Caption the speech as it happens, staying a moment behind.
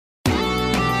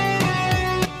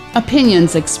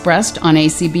Opinions expressed on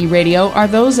ACB Radio are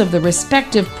those of the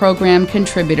respective program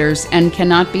contributors and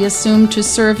cannot be assumed to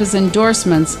serve as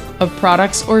endorsements of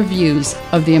products or views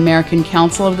of the American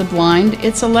Council of the Blind,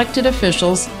 its elected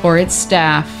officials, or its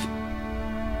staff.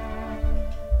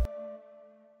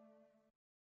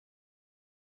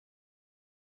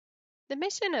 The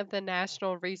mission of the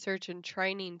National Research and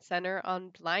Training Center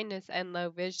on Blindness and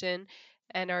Low Vision,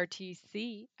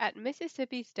 NRTC, at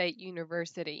Mississippi State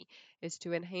University is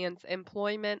to enhance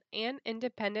employment and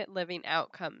independent living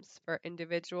outcomes for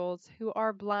individuals who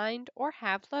are blind or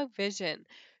have low vision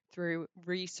through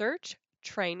research,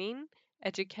 training,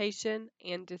 education,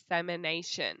 and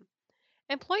dissemination.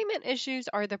 Employment issues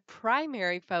are the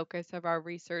primary focus of our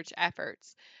research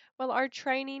efforts, while our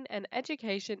training and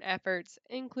education efforts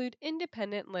include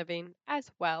independent living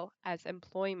as well as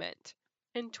employment.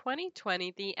 In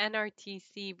 2020, the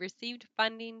NRTC received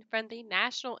funding from the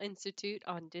National Institute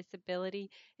on Disability,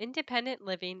 Independent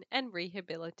Living, and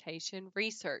Rehabilitation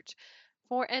Research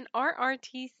for an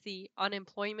RRTC on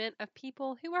employment of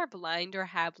people who are blind or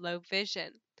have low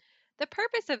vision. The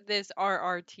purpose of this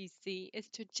RRTC is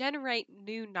to generate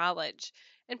new knowledge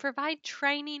and provide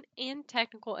training and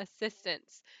technical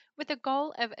assistance with the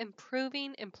goal of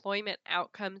improving employment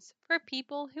outcomes for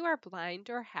people who are blind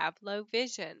or have low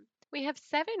vision. We have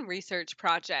 7 research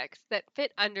projects that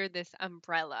fit under this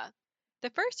umbrella. The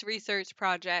first research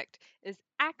project is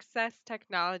Access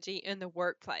Technology in the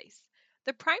Workplace.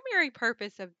 The primary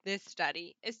purpose of this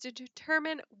study is to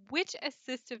determine which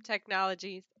assistive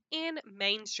technologies and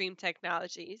mainstream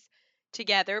technologies,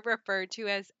 together referred to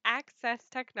as access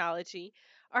technology,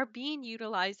 are being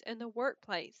utilized in the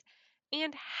workplace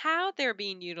and how they're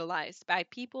being utilized by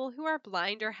people who are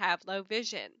blind or have low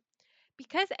vision.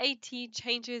 Because AT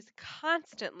changes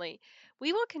constantly,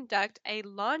 we will conduct a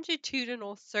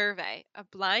longitudinal survey of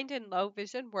blind and low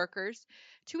vision workers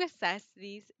to assess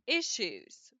these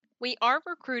issues. We are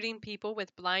recruiting people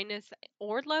with blindness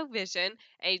or low vision,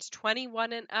 age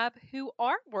 21 and up, who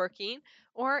are working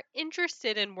or are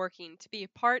interested in working to be a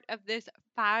part of this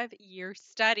 5-year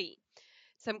study.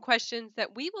 Some questions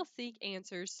that we will seek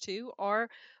answers to are: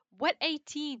 what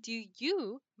AT do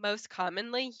you most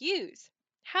commonly use?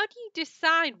 How do you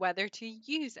decide whether to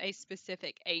use a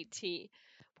specific AT?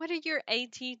 What are your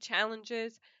AT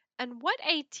challenges? And what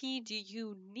AT do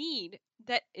you need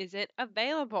that isn't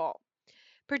available?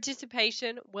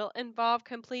 Participation will involve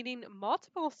completing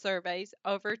multiple surveys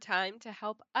over time to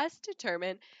help us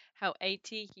determine how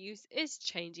AT use is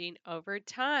changing over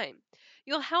time.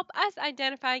 You'll help us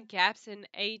identify gaps in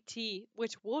AT,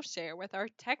 which we'll share with our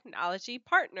technology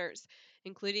partners,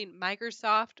 including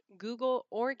Microsoft, Google,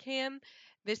 Orcam,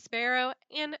 Vispero,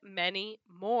 and many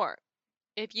more.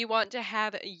 If you want to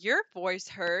have your voice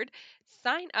heard,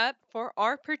 sign up for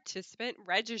our participant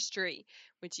registry,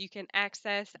 which you can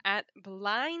access at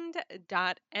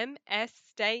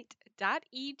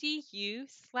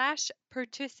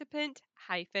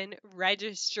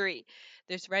blind.msstate.edu/participant-registry.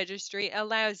 This registry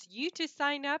allows you to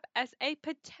sign up as a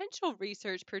potential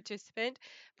research participant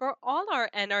for all our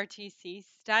NRTC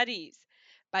studies.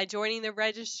 By joining the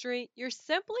registry, you're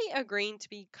simply agreeing to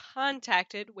be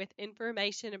contacted with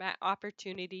information about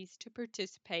opportunities to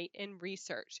participate in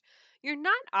research. You're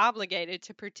not obligated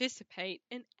to participate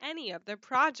in any of the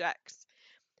projects.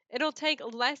 It'll take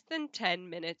less than 10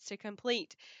 minutes to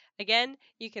complete. Again,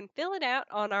 you can fill it out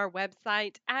on our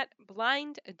website at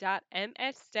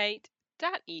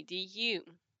blind.msstate.edu.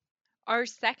 Our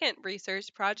second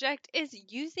research project is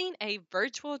using a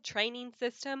virtual training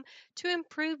system to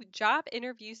improve job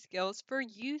interview skills for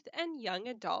youth and young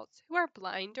adults who are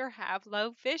blind or have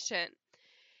low vision.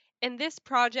 In this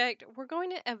project, we're going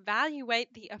to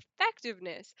evaluate the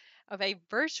effectiveness of a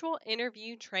virtual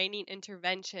interview training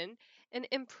intervention in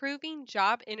improving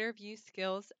job interview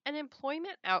skills and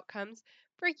employment outcomes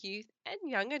for youth and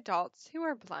young adults who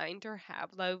are blind or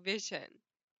have low vision.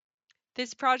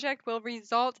 This project will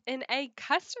result in a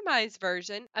customized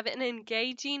version of an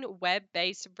engaging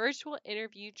web-based virtual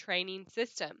interview training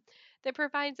system that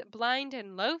provides blind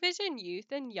and low vision youth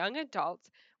and young adults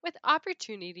with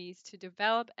opportunities to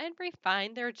develop and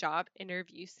refine their job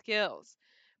interview skills.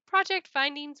 Project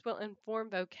findings will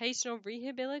inform vocational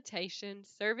rehabilitation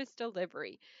service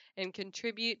delivery and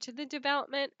contribute to the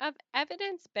development of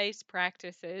evidence-based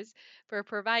practices for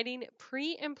providing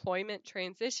pre-employment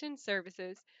transition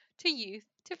services to youth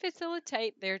to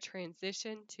facilitate their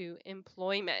transition to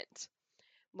employment.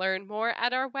 Learn more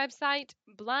at our website,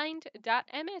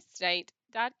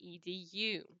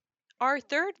 blind.msstate.edu. Our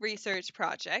third research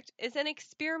project is an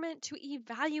experiment to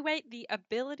evaluate the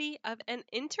ability of an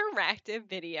interactive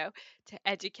video to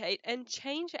educate and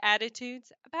change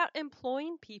attitudes about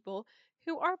employing people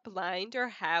who are blind or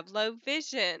have low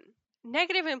vision.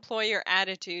 Negative employer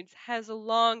attitudes has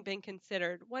long been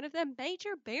considered one of the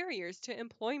major barriers to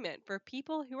employment for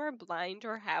people who are blind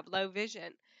or have low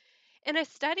vision. In a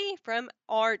study from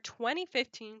our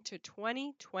 2015 to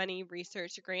 2020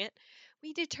 research grant,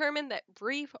 we determined that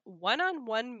brief one on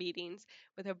one meetings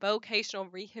with a vocational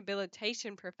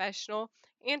rehabilitation professional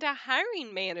and a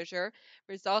hiring manager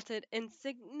resulted in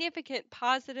significant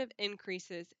positive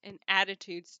increases in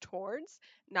attitudes towards,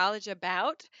 knowledge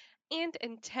about, and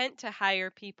intent to hire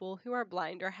people who are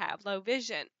blind or have low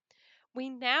vision. We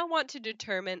now want to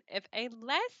determine if a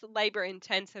less labor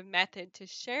intensive method to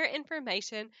share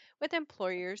information with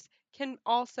employers can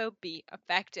also be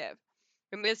effective.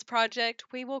 In this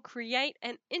project, we will create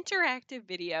an interactive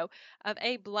video of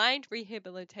a blind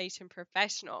rehabilitation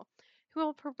professional who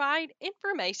will provide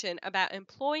information about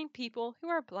employing people who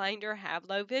are blind or have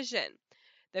low vision.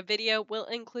 The video will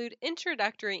include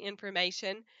introductory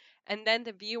information, and then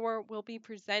the viewer will be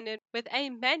presented with a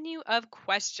menu of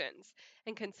questions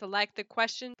and can select the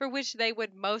question for which they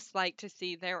would most like to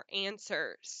see their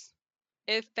answers.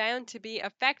 If found to be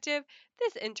effective,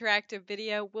 this interactive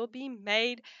video will be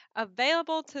made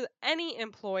available to any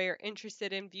employer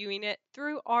interested in viewing it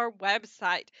through our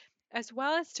website, as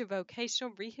well as to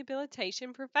vocational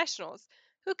rehabilitation professionals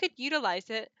who could utilize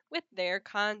it with their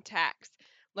contacts.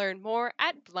 Learn more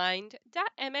at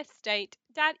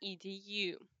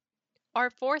blind.msstate.edu. Our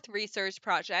fourth research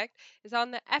project is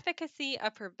on the efficacy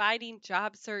of providing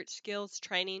job search skills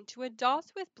training to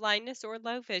adults with blindness or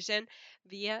low vision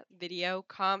via video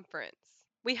conference.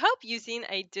 We hope using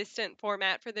a distant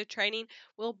format for the training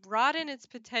will broaden its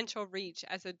potential reach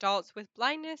as adults with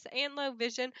blindness and low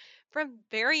vision from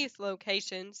various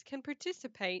locations can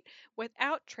participate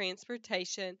without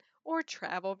transportation or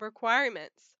travel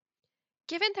requirements.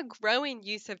 Given the growing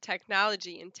use of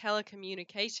technology and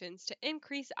telecommunications to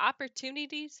increase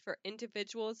opportunities for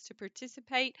individuals to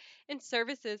participate in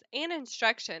services and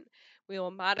instruction, we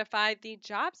will modify the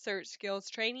job search skills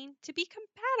training to be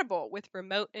compatible with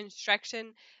remote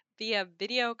instruction via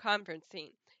video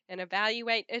conferencing and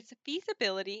evaluate its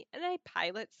feasibility in a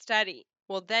pilot study.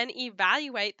 We'll then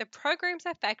evaluate the program's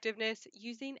effectiveness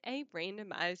using a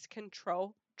randomized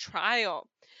control trial.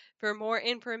 For more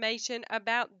information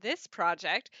about this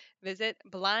project, visit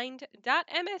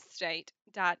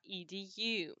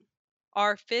blind.msstate.edu.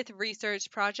 Our fifth research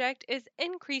project is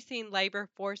increasing labor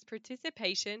force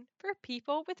participation for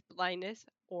people with blindness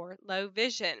or low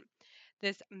vision.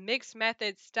 This mixed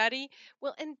method study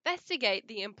will investigate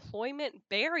the employment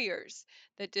barriers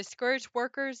that discourage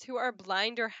workers who are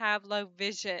blind or have low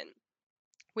vision.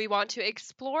 We want to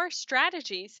explore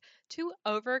strategies to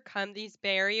overcome these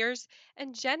barriers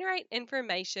and generate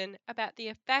information about the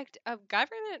effect of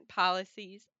government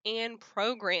policies and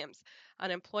programs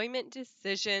on employment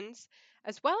decisions,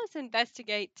 as well as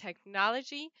investigate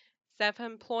technology, self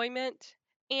employment,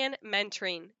 and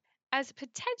mentoring as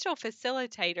potential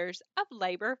facilitators of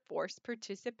labor force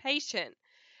participation.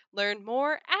 Learn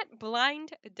more at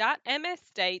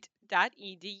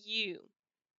blind.msstate.edu.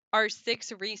 Our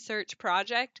sixth research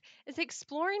project is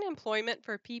exploring employment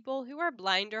for people who are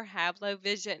blind or have low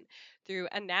vision through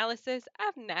analysis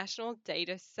of national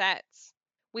data sets.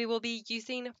 We will be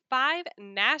using 5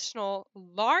 national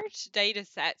large data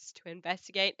sets to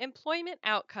investigate employment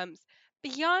outcomes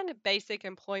beyond basic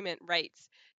employment rates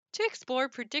to explore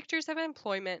predictors of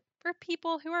employment for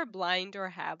people who are blind or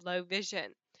have low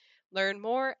vision. Learn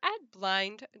more at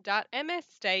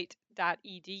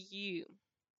blind.msstate.edu.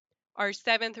 Our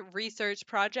seventh research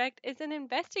project is an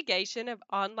investigation of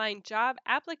online job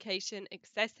application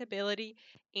accessibility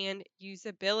and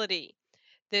usability.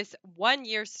 This 1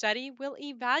 year study will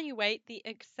evaluate the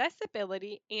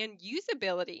accessibility and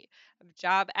usability of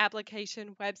job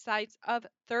application websites of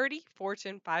 30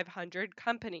 Fortune 500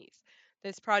 companies.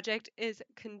 This project is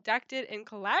conducted in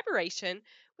collaboration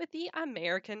with the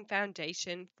American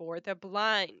Foundation for the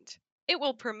Blind. It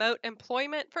will promote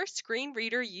employment for screen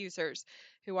reader users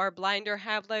who are blind or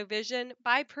have low vision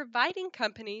by providing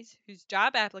companies whose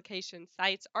job application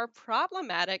sites are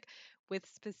problematic with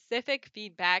specific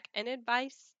feedback and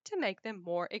advice to make them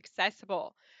more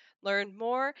accessible. Learn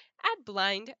more at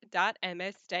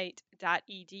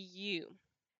blind.msstate.edu.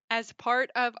 As part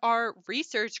of our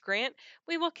research grant,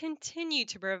 we will continue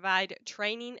to provide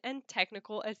training and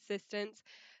technical assistance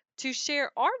to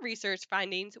share our research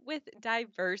findings with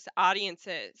diverse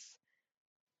audiences.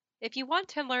 If you want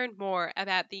to learn more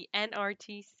about the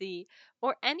NRTC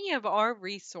or any of our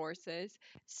resources,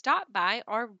 stop by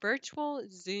our virtual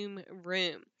Zoom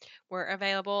room. We're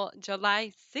available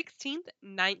July 16th,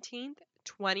 19th,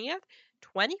 20th,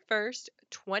 21st,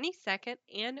 22nd,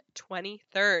 and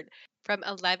 23rd from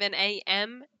 11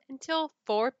 a.m. until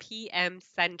 4 p.m.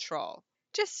 Central.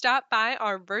 Just stop by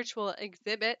our virtual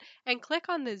exhibit and click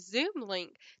on the Zoom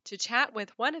link to chat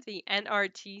with one of the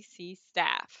NRTC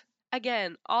staff.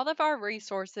 Again, all of our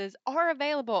resources are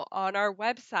available on our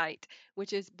website,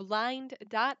 which is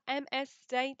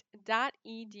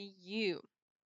blind.msstate.edu.